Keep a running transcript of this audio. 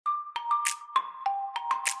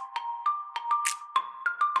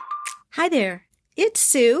Hi there, it's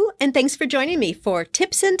Sue, and thanks for joining me for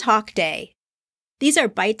Tips and Talk Day. These are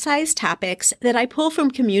bite-sized topics that I pull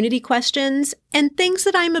from community questions and things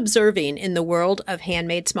that I'm observing in the world of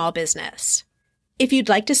handmade small business. If you'd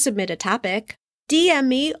like to submit a topic, DM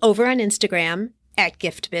me over on Instagram at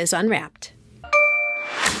GiftBizUnwrapped.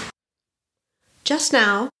 Just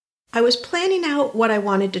now, I was planning out what I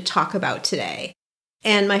wanted to talk about today,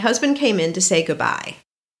 and my husband came in to say goodbye.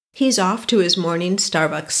 He's off to his morning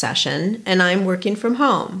Starbucks session, and I'm working from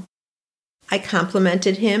home. I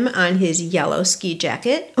complimented him on his yellow ski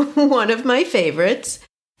jacket, one of my favorites,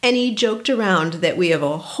 and he joked around that we have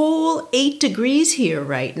a whole 8 degrees here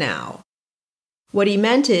right now. What he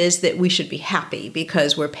meant is that we should be happy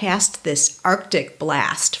because we're past this Arctic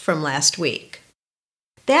blast from last week.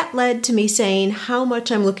 That led to me saying how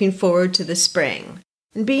much I'm looking forward to the spring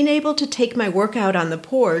and being able to take my workout on the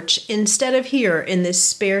porch instead of here in this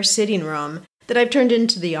spare sitting room that I've turned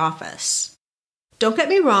into the office. Don't get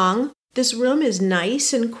me wrong, this room is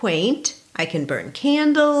nice and quaint. I can burn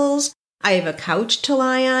candles. I have a couch to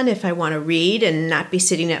lie on if I want to read and not be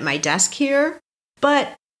sitting at my desk here.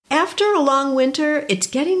 But after a long winter, it's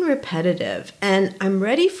getting repetitive, and I'm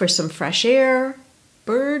ready for some fresh air,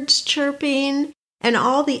 birds chirping, and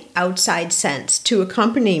all the outside scents to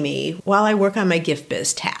accompany me while I work on my gift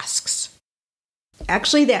biz tasks.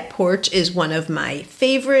 Actually, that porch is one of my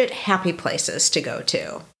favorite happy places to go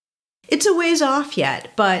to. It's a ways off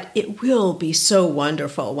yet, but it will be so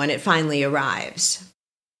wonderful when it finally arrives.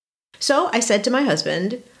 So I said to my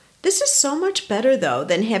husband, "This is so much better, though,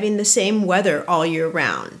 than having the same weather all year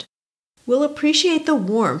round. We'll appreciate the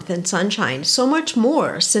warmth and sunshine so much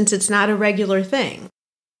more since it's not a regular thing."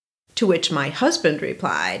 To which my husband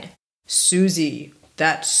replied, "Susie,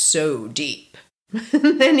 that's so deep."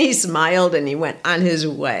 Then he smiled and he went on his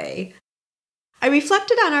way. I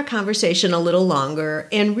reflected on our conversation a little longer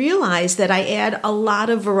and realized that I add a lot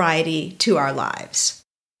of variety to our lives.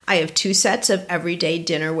 I have 2 sets of everyday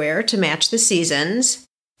dinnerware to match the seasons.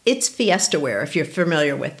 It's fiesta wear if you're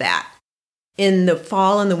familiar with that. In the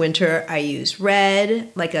fall and the winter, I use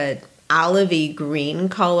red, like a olivey green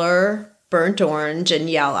color, burnt orange, and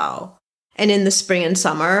yellow. And in the spring and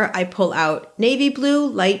summer, I pull out navy blue,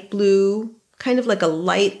 light blue, kind of like a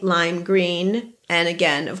light lime green, and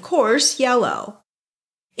again, of course, yellow.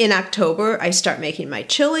 In October, I start making my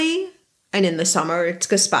chili, and in the summer, it's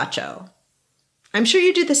gazpacho. I'm sure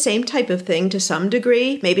you do the same type of thing to some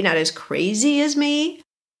degree, maybe not as crazy as me.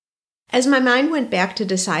 As my mind went back to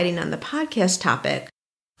deciding on the podcast topic,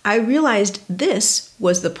 I realized this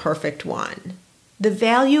was the perfect one. The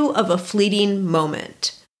value of a fleeting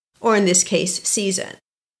moment, or in this case, season,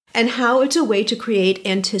 and how it's a way to create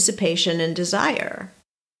anticipation and desire.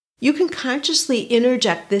 You can consciously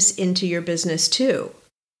interject this into your business too.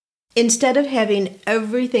 Instead of having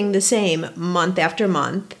everything the same month after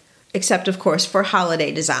month, except of course for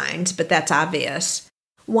holiday designs, but that's obvious,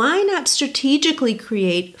 why not strategically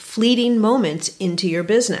create fleeting moments into your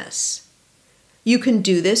business? You can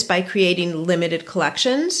do this by creating limited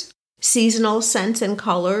collections, seasonal scents and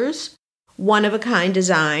colors, one-of-a-kind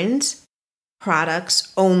designs,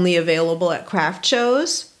 products only available at craft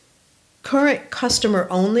shows, current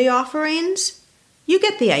customer-only offerings. You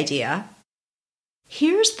get the idea.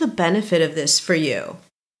 Here's the benefit of this for you.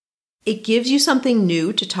 It gives you something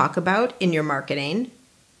new to talk about in your marketing.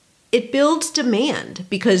 It builds demand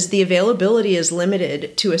because the availability is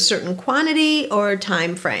limited to a certain quantity or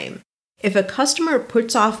time frame. If a customer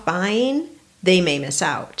puts off buying, they may miss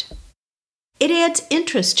out. It adds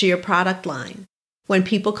interest to your product line. When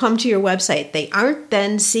people come to your website, they aren't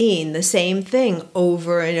then seeing the same thing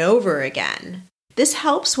over and over again. This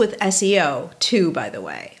helps with SEO too, by the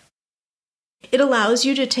way. It allows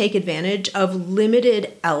you to take advantage of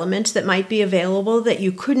limited elements that might be available that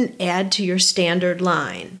you couldn't add to your standard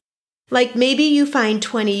line. Like maybe you find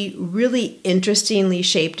 20 really interestingly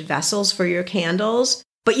shaped vessels for your candles,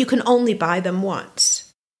 but you can only buy them once.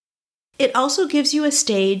 It also gives you a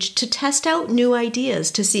stage to test out new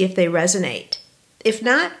ideas to see if they resonate. If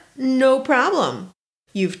not, no problem.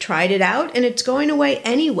 You've tried it out and it's going away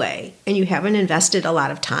anyway, and you haven't invested a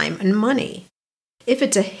lot of time and money. If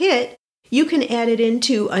it's a hit, you can add it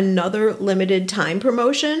into another limited time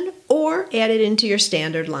promotion or add it into your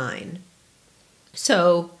standard line.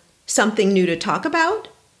 So, something new to talk about,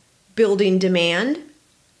 building demand,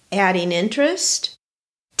 adding interest,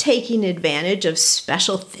 taking advantage of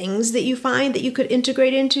special things that you find that you could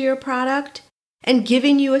integrate into your product, and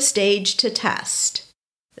giving you a stage to test.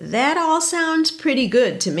 That all sounds pretty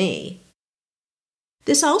good to me.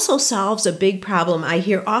 This also solves a big problem I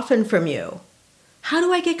hear often from you. How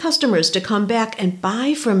do I get customers to come back and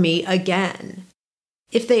buy from me again?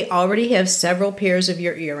 If they already have several pairs of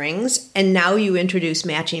your earrings and now you introduce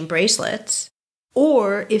matching bracelets,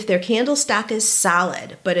 or if their candle stock is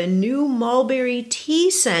solid but a new mulberry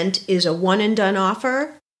tea scent is a one-and-done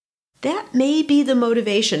offer, that may be the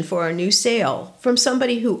motivation for a new sale from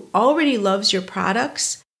somebody who already loves your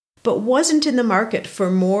products but wasn't in the market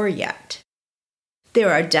for more yet.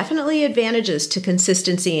 There are definitely advantages to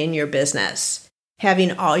consistency in your business,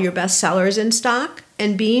 having all your best sellers in stock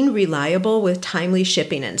and being reliable with timely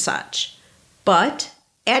shipping and such. But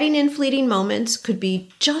adding in fleeting moments could be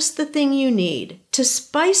just the thing you need to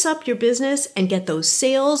spice up your business and get those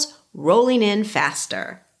sales rolling in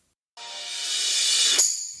faster.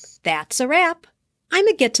 That's a wrap. I'm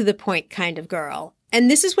a get-to-the-point kind of girl, and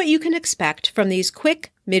this is what you can expect from these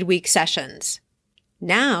quick midweek sessions.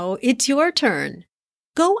 Now it's your turn.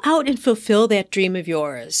 Go out and fulfill that dream of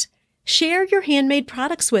yours. Share your handmade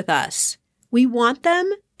products with us. We want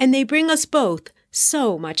them, and they bring us both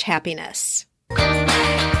so much happiness.